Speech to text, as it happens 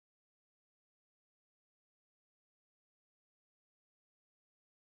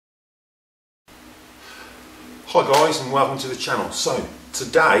Hi guys, and welcome to the channel. So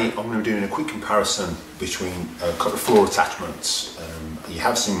today I'm going to be doing a quick comparison between a couple of floor attachments. You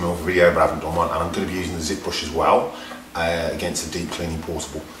have seen my video but I haven't done one, and I'm going to be using the zip brush as well against a deep cleaning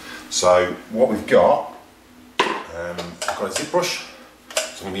portable. So what we've got, I've got a zip brush,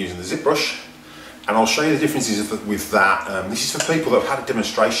 so I'm going to be using the zip brush, and I'll show you the differences with that. This is for people that have had a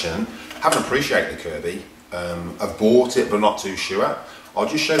demonstration, haven't appreciated the Kirby, have bought it but not too sure. I'll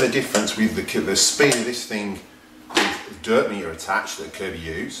just show the difference with the speed of this thing with the dirt meter attached that Kirby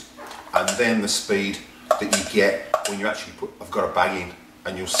use, and then the speed that you get when you actually I've got a bag in,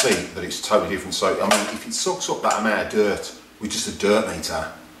 and you'll see that it's totally different. So I mean, if it sucks up that amount of dirt with just a dirt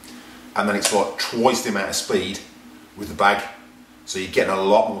meter, and then it's like twice the amount of speed with the bag, so you're getting a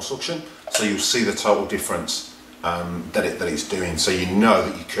lot more suction. So you'll see the total difference that it's doing. So you know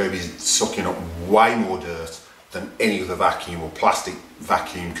that your Kirby is sucking up way more dirt than any other vacuum or plastic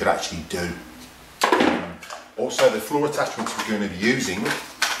vacuum could actually do. Also, the floor attachments we're going to be using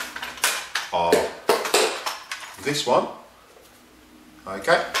are this one,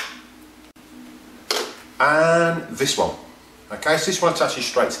 okay, and this one. Okay, so this one attaches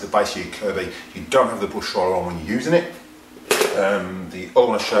straight to the base of your Kirby. You don't have the brush roller on when you're using it. The other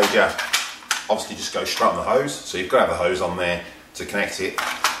one I showed you obviously just goes straight on the hose, so you've got to have a hose on there to connect it.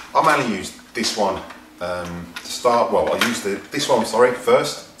 I mainly use this one to start. Well, I use this one, sorry,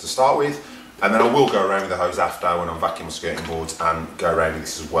 first to start with, and then I will go around with the hose after when I'm vacuuming skirting boards, and go around with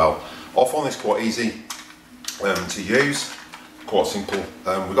this as well. I find this quite easy to use, quite simple.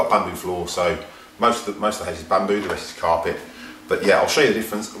 We've got bamboo floor, so most of the house is bamboo, the rest is carpet. But yeah, I'll show you the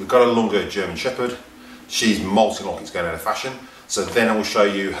difference. We've got a longer German Shepherd. She's molting like it's going out of fashion. So then I will show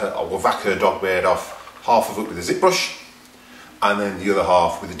you I will vac her dog bed off, half of it with a zip brush, and then the other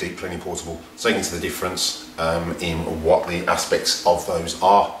half with a deep cleaning portable, so you can see the difference in what the aspects of those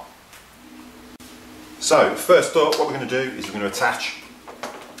are. So first up, what we're going to do is we're going to attach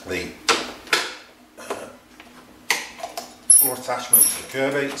the floor attachment to the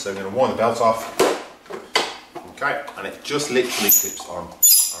Kirby. So we're going to wind the belt off, okay, and it just literally clips on.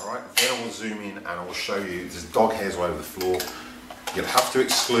 Alright, then I will zoom in and I will show you, there's dog hairs all over the floor. You'll have to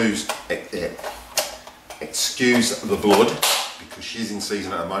excuse the blood, because she's in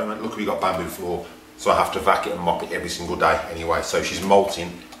season at the moment. Look, we've got bamboo floor, so I have to vac it and mop it every single day anyway. So she's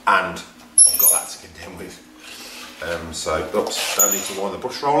molting, and I've got that to contend with. So, oops, don't need to wind the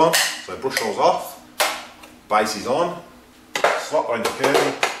brush roll on. So brush roll's off, base is on, slot behind the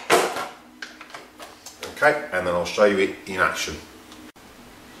Kirby. Okay, and then I'll show you it in action.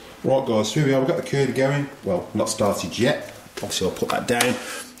 Right guys, here we are, we've got the Kirby going. Well, not started yet. Obviously I'll put that down.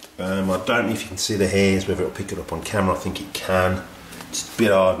 I don't know if you can see the hairs, whether it'll pick it up on camera. I think it can. It's a bit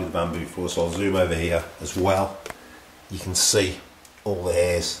hard with the bamboo floor, so I'll zoom over here as well. You can see all the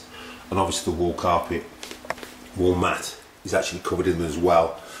hairs, and obviously the wall carpet, wall mat is actually covered in them as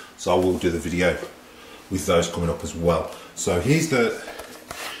well. So I will do the video with those coming up as well. So here's the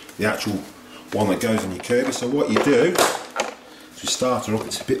actual one that goes on your Kirby. So what you do is you start her up.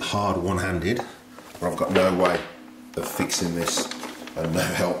 It's a bit hard one-handed, but I've got no way of fixing this and no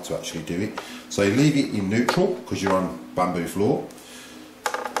help to actually do it. So you leave it in neutral because you're on bamboo floor.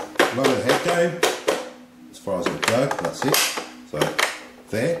 Lower the head down as far as it'll go, that's it. So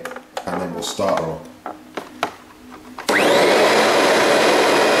there, and then we'll start her up.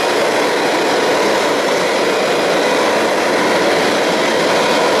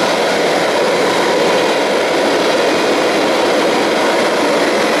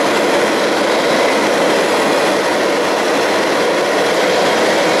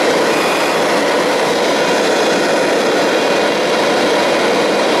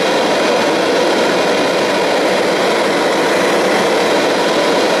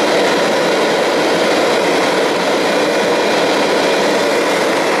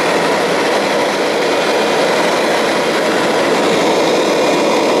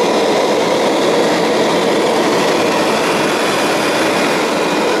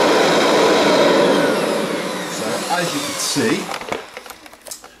 See,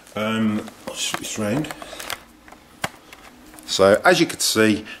 I'll switch this round. So as you can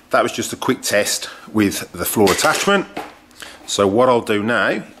see, that was just a quick test with the floor attachment. So what I'll do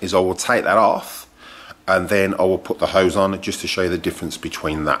now is I will take that off, and then I will put the hose on just to show you the difference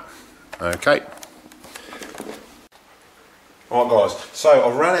between that. Okay. Alright guys, so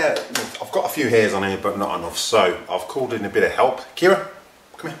I've ran out, I've got a few hairs on here but not enough, so I've called in a bit of help. Kira,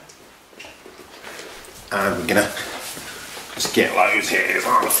 come here. And we're gonna just get those hairs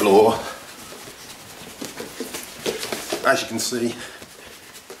on the floor. As you can see,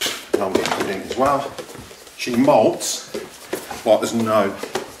 I'm getting put in as well. She molts like there's no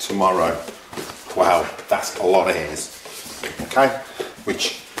tomorrow. Wow, that's a lot of hairs. Okay,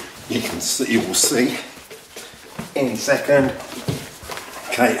 which you can see, you will see any second.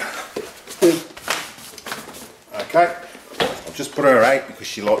 Okay. Okay, I've just put her out because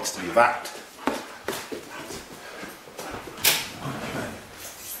she likes to be vacuumed.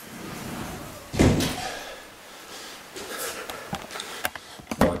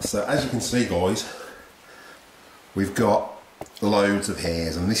 Right, so as you can see, guys, we've got loads of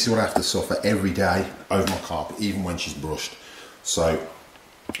hairs, and this is what I have to suffer every day over my carpet, even when she's brushed. So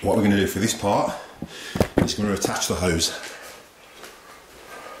what we're going to do for this part is going to attach the hose.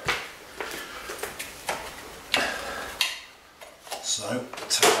 So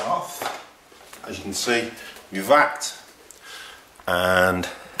take it off. As you can see, we've vacuumed, and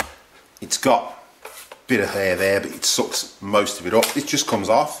it's got a bit of hair there, but it sucks most of it up. It just comes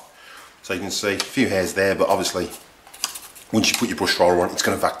off. So you can see a few hairs there, but obviously once you put your brush roller on, it's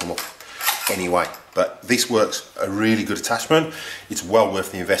going to vacuum up anyway. But this works a really good attachment. It's well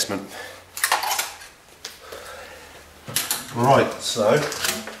worth the investment. Right, so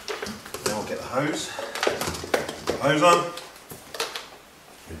now we'll get the hose. Put the hose on.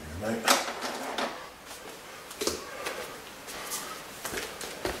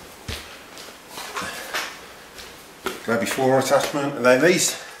 Grab your floor attachment, and then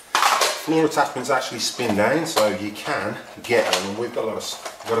these floor attachments actually spin down, so you can get them. And we've got a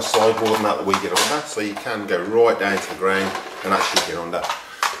sideboard and that we get under, so you can go right down to the ground and actually get under.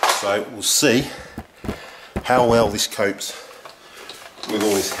 So we'll see how well this copes with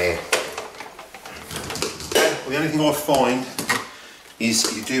all this hair. Well, the only thing I find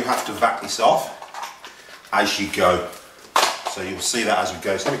is you do have to vac this off as you go. So you'll see that as we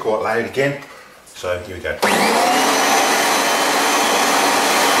go. It's going to be quite loud again. So here we go.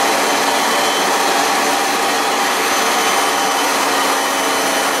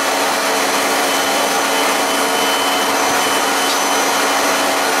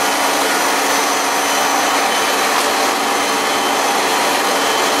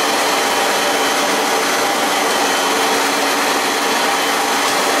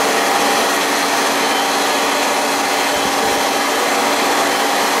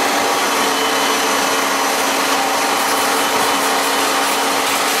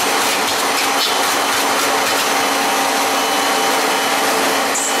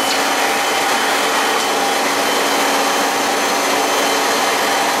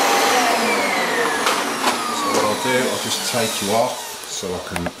 I'll just take you off so I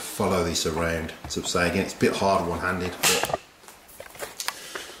can follow this around. So say again, it's a bit hard one-handed, but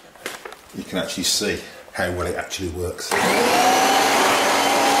you can actually see how well it actually works.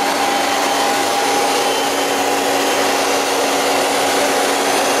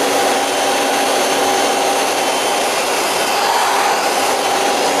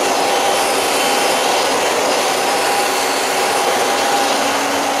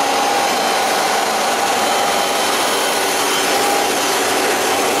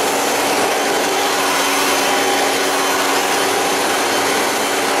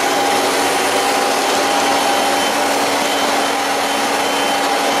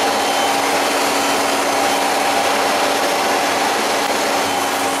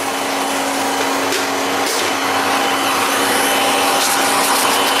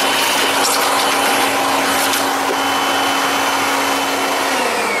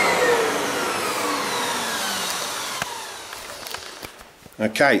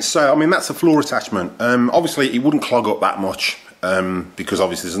 Okay, so I mean that's a floor attachment. Obviously it wouldn't clog up that much because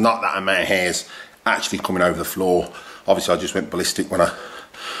obviously there's not that amount of hairs actually coming over the floor. Obviously I just went ballistic when I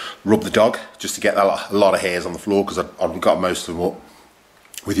rubbed the dog just to get a lot of hairs on the floor because I've got most of them up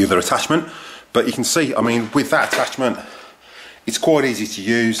with the other attachment. But you can see, I mean, with that attachment, it's quite easy to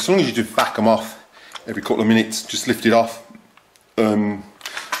use. As long as you just back them off every couple of minutes, just lift it off.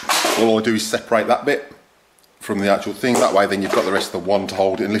 All I do is separate that bit from the actual thing. That way then you've got the rest of the wand to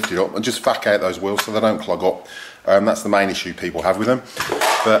hold it and lift it up, and just back out those wheels so they don't clog up. That's the main issue people have with them.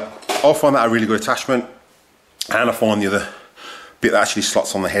 But I find that a really good attachment, and I find the other bit that actually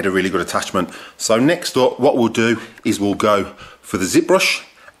slots on the head a really good attachment. So next up, what we'll do is we'll go for the zip brush,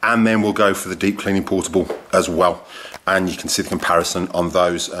 and then we'll go for the deep cleaning portable as well. And you can see the comparison on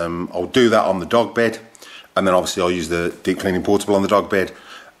those. I'll do that on the dog bed, and then obviously I'll use the deep cleaning portable on the dog bed,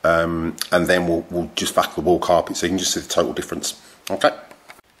 and then we'll just vac the wall carpet so you can just see the total difference. Okay.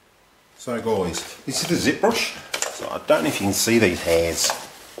 So guys, this is the zip brush. So I don't know if you can see these hairs.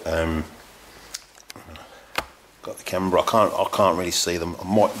 Got the camera, I can't really see them. I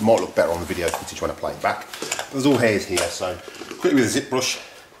might look better on the video footage when I play it back. There's all hairs here, so quickly with a zip brush.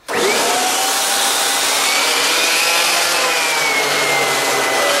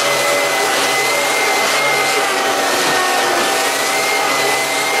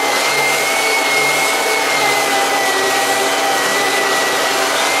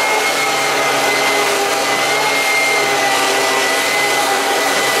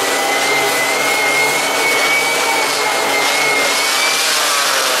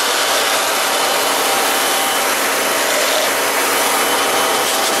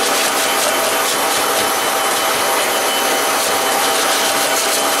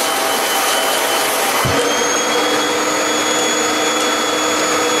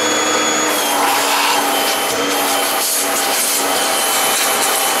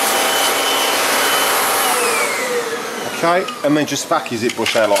 Okay, and then just back your zip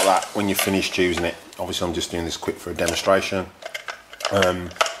brush out like that when you're finished using it. Obviously I'm just doing this quick for a demonstration,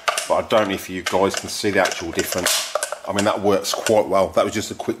 but I don't know if you guys can see the actual difference. I mean, that works quite well. That was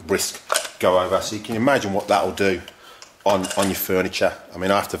just a quick brisk go over, so you can imagine what that'll do on your furniture. I mean,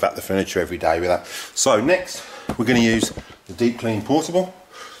 I have to vac the furniture every day with that. So next we're going to use the deep clean portable.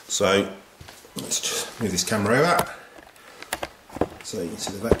 So let's just move this camera over so you can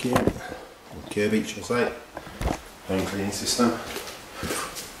see the vacuum, or Kirby should I say, home cleaning system.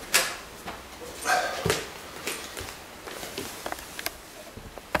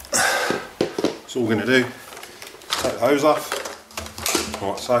 So all we're going to do, take the hose off,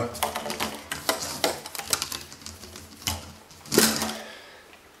 like so.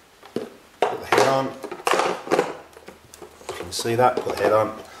 Put the head on. You can see that, put the head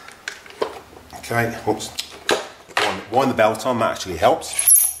on. Okay, whoops. Wind the belt on, that actually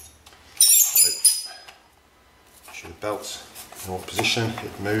helps. So, show the belt's in the right position,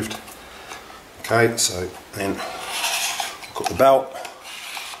 it moved. Okay, so then cut the belt,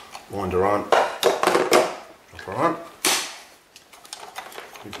 wind her on, drop her on,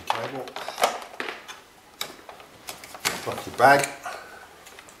 move the cable, drop your bag,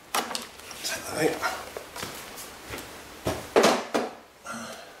 take that out.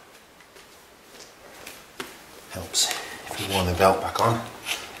 Helps if you wind the belt back on.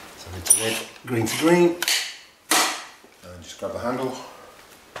 So red to red, green to green, and just grab the handle.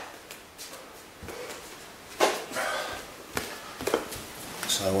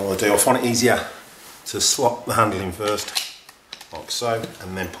 So what I'll do, I'll find it easier to slot the handle in first, like so,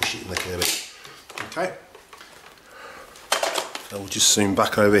 and then push it in the Kirby. Okay. So we'll just zoom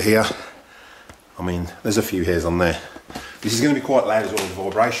back over here. I mean, there's a few hairs on there. This is going to be quite loud as well with the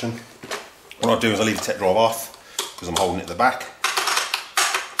vibration. What I'll do is I'll leave the tech drive off, because I'm holding it at the back.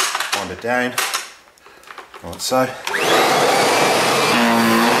 Wind it down, like so.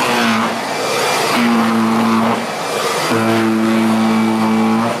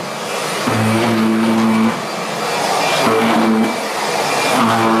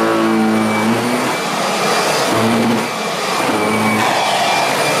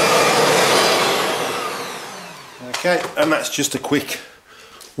 Okay, and that's just a quick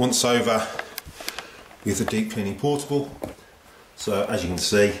once over with the deep cleaning portable. So as you can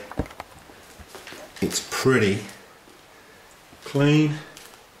see, it's pretty clean.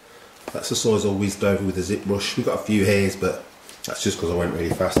 That's the size I whizzed over with the zip brush. We've got a few hairs, but that's just because I went really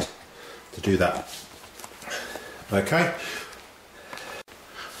fast to do that. Okay.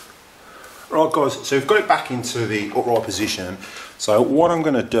 Right guys, so we've got it back into the upright position. So what I'm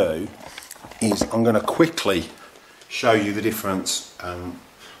going to do is I'm going to quickly show you the difference.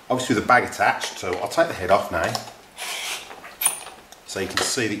 Obviously with the bag attached, so I'll take the head off now, so you can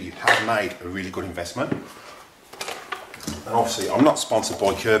see that you have made a really good investment. And obviously I'm not sponsored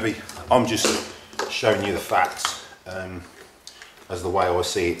by Kirby, I'm just showing you the facts as the way I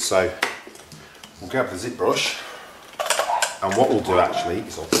see it. So we'll grab the zip brush, and what we'll do actually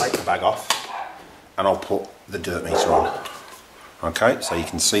is I'll take the bag off and I'll put the dirt meter on. Okay, so you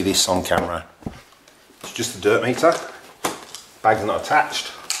can see this on camera. It's just the dirt meter, bag's not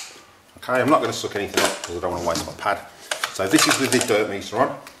attached. Okay, I'm not going to suck anything up because I don't want to waste my pad. So this is with the dirt meter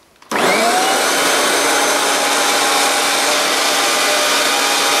on.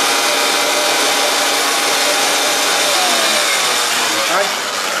 Okay,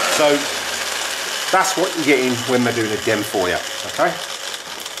 so that's what you're getting when they're doing a dem for you. Okay,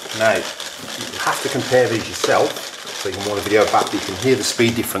 now you have to compare these yourself, so you can watch the video back, but you can hear the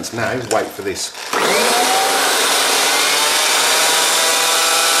speed difference now. Wait for this.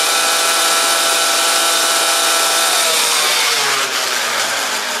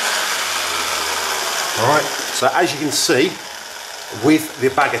 Alright, so as you can see, with the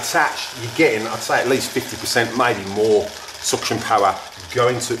bag attached, you're getting, I'd say at least 50%, maybe more suction power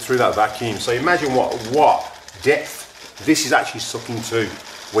going through that vacuum. So imagine what depth this is actually sucking to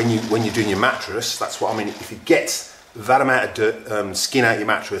when you're doing your mattress. That's what I mean. If it gets that amount of dirt, skin out your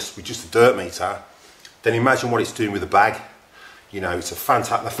mattress with just a dirt meter, then imagine what it's doing with the bag. You know, it's they're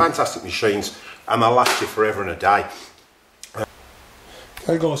fantastic machines, and they'll last you forever and a day.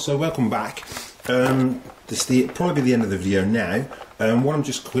 Okay guys, so welcome back. This is probably the end of the video now. What I'm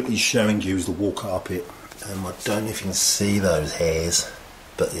just quickly showing you is the wall carpet. I don't know if you can see those hairs,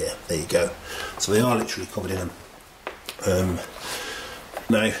 but yeah, there you go. So they are literally covered in them.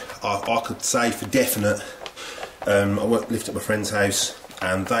 Now, I could say for definite, I lived at my friend's house,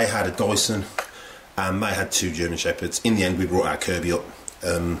 and they had a Dyson, and they had 2 German Shepherds. In the end, we brought our Kirby up.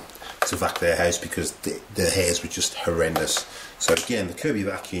 to vac their house because the hairs were just horrendous. So again, the Kirby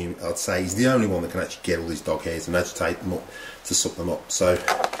Vacuum, I'd say, is the only one that can actually get all these dog hairs and agitate them up to suck them up. So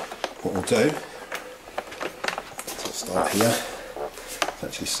what we'll do, let's start here. Let's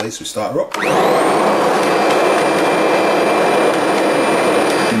actually see, so we start her up.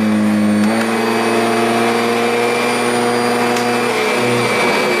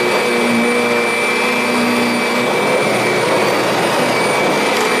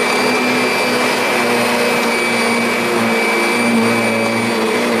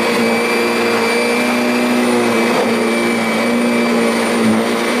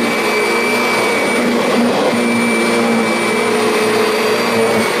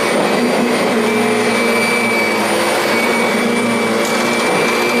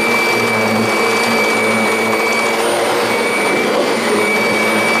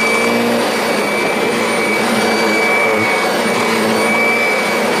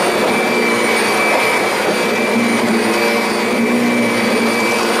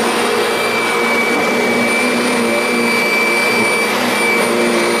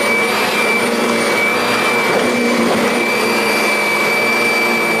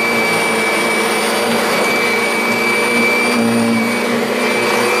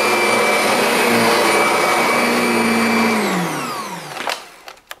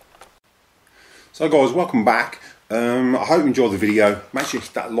 So guys, welcome back. I hope you enjoyed the video. Make sure you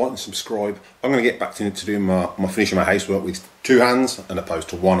hit that like and subscribe. I'm going to get back to doing my finishing my housework with 2 hands as opposed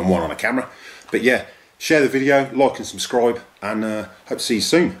to one and one on a camera. But yeah, share the video, like and subscribe, and hope to see you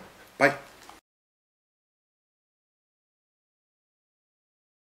soon. Bye.